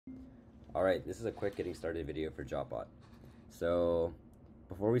Alright, this is a quick getting started video for JotBot. So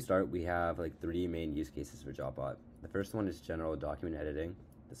before we start, we have like three main use cases for JotBot. The first one is general document editing.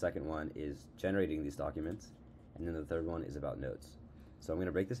 The second one is generating these documents. And then the third one is about notes. So I'm going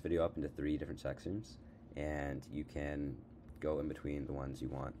to break this video up into three different sections, and you can go in between the ones you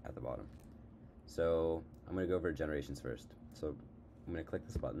want at the bottom. So I'm going to go over generations first. So I'm going to click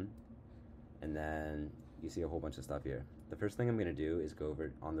this button, and then you see a whole bunch of stuff here. The first thing I'm going to do is go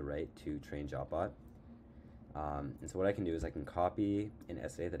over on the right to train JotBot. And so what I can do is I can copy an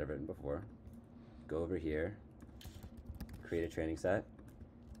essay that I've written before, go over here, create a training set,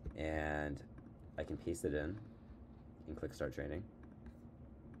 and I can paste it in and click Start Training.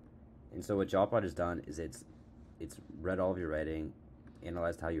 And so what JotBot has done is it's read all of your writing,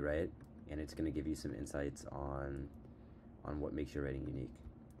 analyzed how you write, and it's going to give you some insights on what makes your writing unique.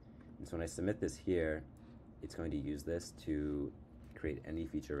 And so when I submit this here, it's going to use this to create any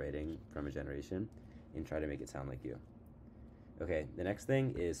feature rating from a generation and try to make it sound like you. Okay, the next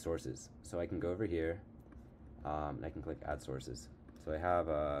thing is sources. So I can go over here and I can click Add Sources. So I have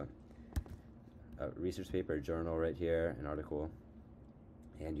a research paper, a journal right here, an article,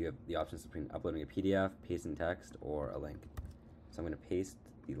 and you have the options between uploading a PDF, pasting text, or a link. So I'm going to paste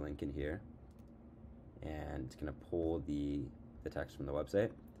the link in here, and it's going to pull the text from the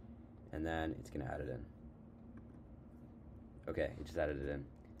website, and then it's going to add it in. Okay, it just added it in.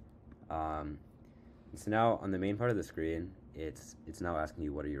 So now on the main part of the screen, it's now asking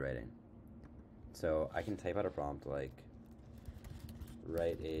you, what are you writing? So I can type out a prompt like,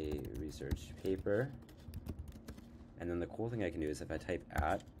 write a research paper, and then the cool thing I can do is if I type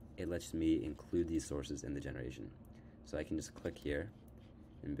at, it lets me include these sources in the generation. So I can just click here,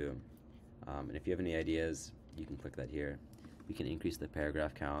 and boom. And if you have any ideas, you can click that here. We can increase the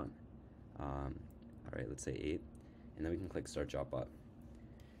paragraph count. Alright, let's say 8. And then we can click Start JotBot.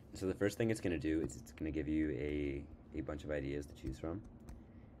 So the first thing it's going to do is it's going to give you a bunch of ideas to choose from.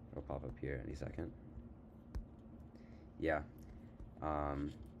 It'll pop up here any second. Yeah.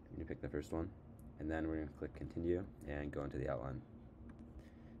 I'm going to pick the first one, and then we're going to click Continue and go into the outline.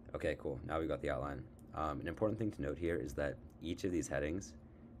 Okay, cool. Now we've got the outline. An important thing to note here is that each of these headings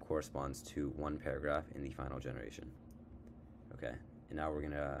corresponds to one paragraph in the final generation. Okay, and now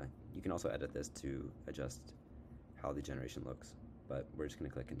you can also edit this to adjust how the generation looks, but we're just going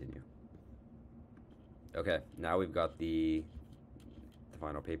to click Continue. Okay, now we've got the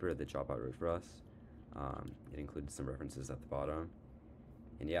final paper that JotBot wrote for us. It included some references at the bottom,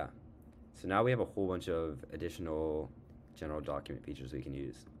 and yeah, so now we have a whole bunch of additional general document features we can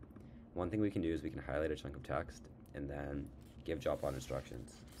use. One thing we can do is we can highlight a chunk of text and then give JotBot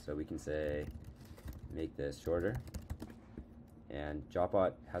instructions. So we can say, make this shorter, and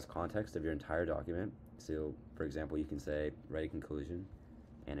JotBot has context of your entire document. So for example, you can say, write a conclusion,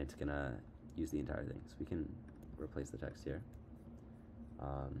 and it's gonna use the entire thing. So we can replace the text here.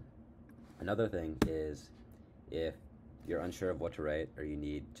 Another thing is, if you're unsure of what to write, or you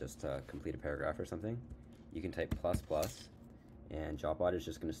need just to complete a paragraph or something, you can type ++, and JotBot is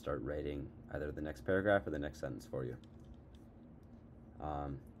just going to start writing either the next paragraph or the next sentence for you.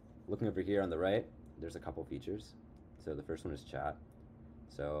 Looking over here on the right, there's a couple features. So the first one is chat.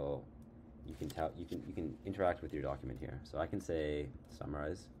 So you can interact with your document here. So I can say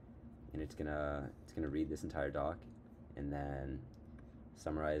summarize, and it's gonna read this entire doc and then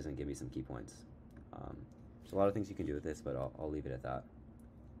summarize and give me some key points. There's a lot of things you can do with this, but I'll leave it at that.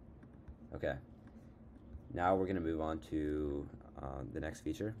 Okay, now we're going to move on to the next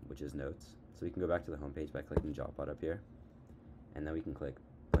feature, which is notes. So we can go back to the home page by clicking JotBot up here, and then we can click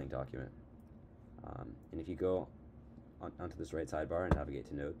blank document. And if you go onto this right sidebar and navigate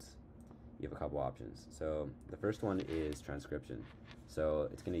to notes, you have a couple options. So the first one is transcription. So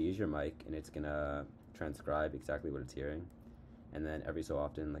it's going to use your mic, and it's going to transcribe exactly what it's hearing. And then every so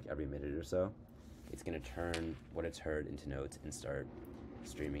often, like every minute or so, it's going to turn what it's heard into notes and start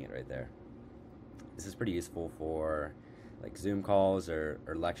streaming it right there. This is pretty useful for like Zoom calls or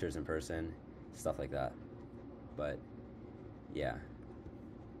lectures in person, stuff like that. But yeah.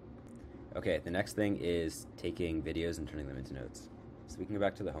 Okay, the next thing is taking videos and turning them into notes. So we can go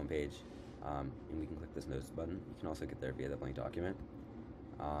back to the home page, and we can click this notes button. You can also get there via the blank document.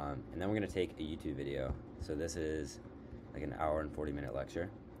 And then we're going to take a YouTube video. So this is like an hour and 40-minute lecture,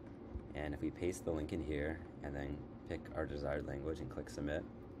 and if we paste the link in here and then pick our desired language and click submit,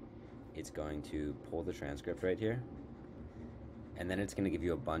 it's going to pull the transcript right here, and then it's going to give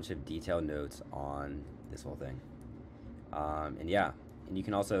you a bunch of detailed notes on this whole thing. And yeah, and you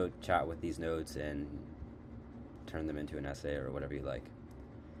can also chat with these notes and turn them into an essay or whatever you like.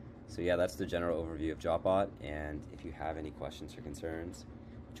 So yeah, that's the general overview of JotBot, and if you have any questions or concerns,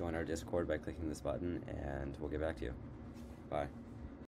 join our Discord by clicking this button, and we'll get back to you. Bye.